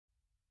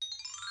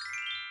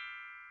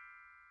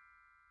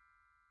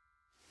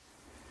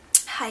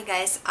Hi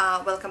guys,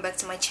 welcome back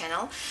to my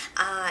channel,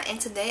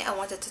 and today I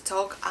wanted to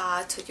talk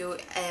to you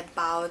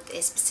about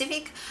a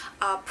specific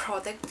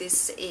product.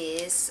 This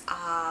is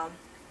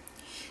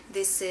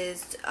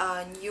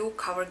new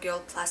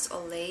CoverGirl plus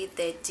Olay,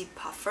 the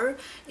Depuffer.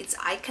 It's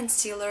eye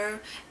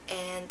concealer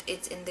and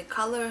it's in the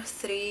color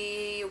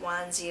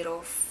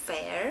 310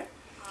 Fair.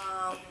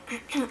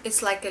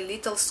 It's like a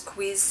little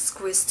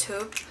squeeze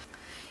tube.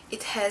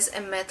 It has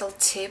a metal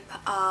tip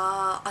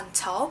on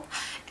top,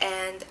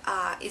 and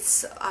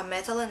it's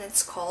metal and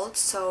it's cold,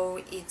 so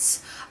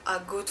it's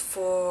good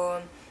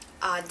for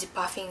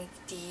depuffing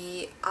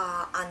the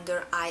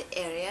under eye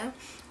area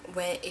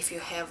when if you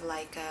have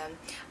like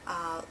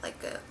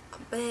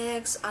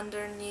bags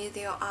underneath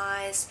your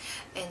eyes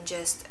and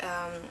just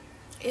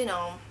you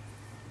know,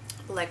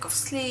 lack of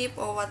sleep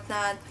or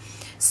whatnot.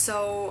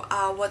 So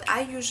what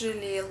I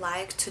usually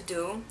like to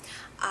do,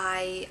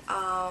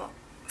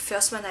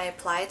 first when I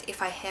apply it,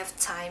 if I have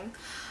time,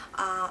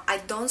 I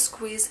don't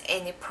squeeze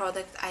any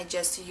product. I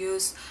just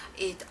use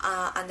it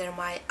under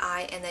my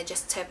eye and I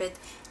just tap it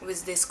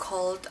with this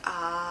cold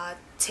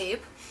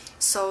tip,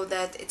 so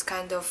that it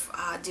kind of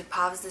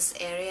depuffs this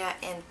area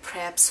and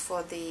preps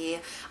for the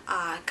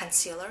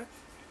concealer.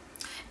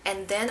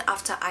 And then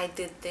after I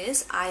did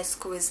this, I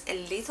squeeze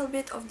a little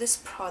bit of this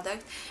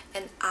product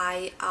and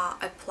I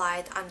apply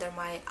it under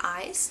my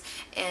eyes,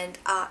 and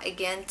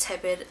again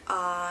tap it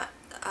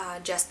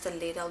just a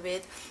little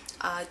bit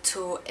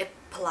to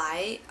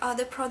apply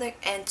the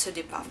product and to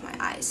depuff my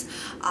eyes,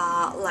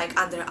 like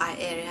under eye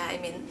area I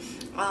mean,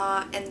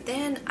 and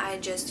then I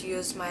just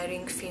use my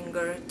ring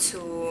finger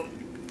to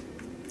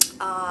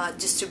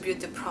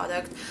distribute the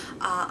product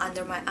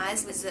under my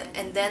eyes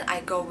and then I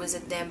go with a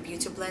damn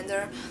beauty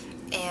blender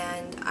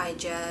and I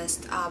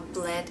just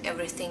blend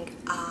everything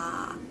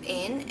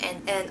in,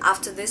 and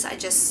after this I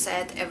just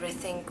set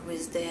everything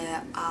with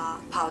the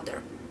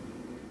powder.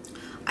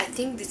 I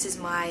think this is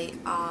my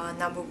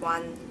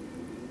 #1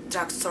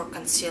 drugstore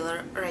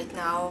concealer right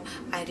now.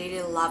 I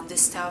really love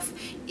this stuff.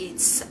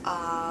 It's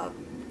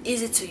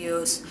easy to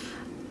use,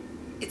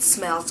 it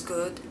smells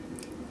good,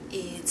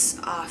 it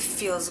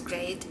feels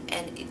great,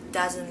 and it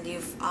doesn't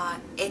leave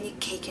any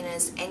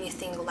cakiness,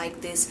 anything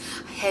like this,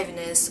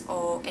 heaviness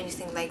or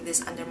anything like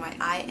this under my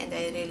eye, and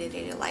I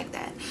really like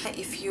that.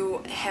 If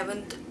you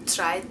haven't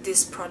tried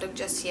this product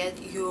just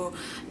yet, you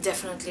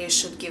definitely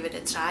should give it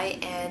a try,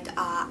 and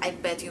I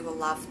bet you will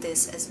love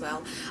this as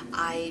well.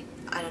 I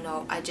don't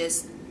know, I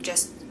just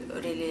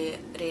really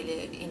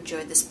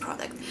enjoy this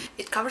product.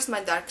 It covers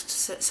my dark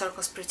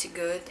circles pretty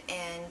good,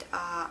 and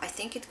I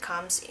think it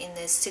comes in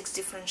 6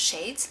 different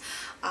shades,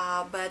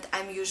 but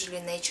I'm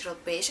usually natural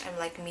beige. I'm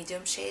like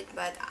medium shade,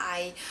 but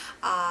I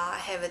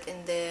have it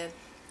in the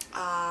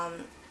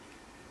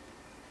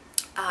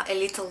a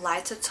little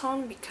lighter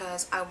tone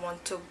because I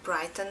want to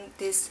brighten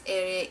this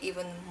area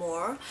even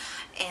more,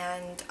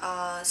 and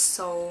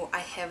so I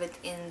have it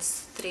in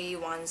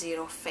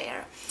 310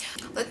 Fair.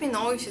 Let me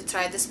know if you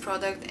tried this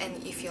product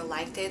and if you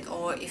liked it,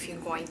 or if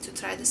you're going to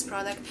try this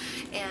product,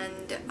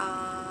 and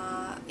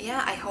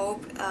yeah, I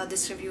hope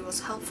this review was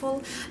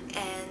helpful,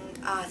 and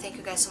thank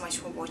you guys so much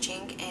for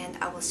watching, and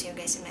I will see you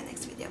guys in my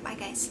next video. Bye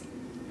guys.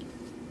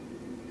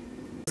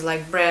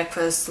 Like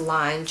breakfast,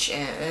 lunch,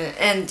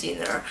 and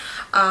dinner.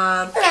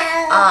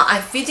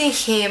 I'm feeding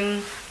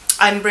him,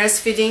 I'm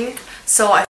breastfeeding, so I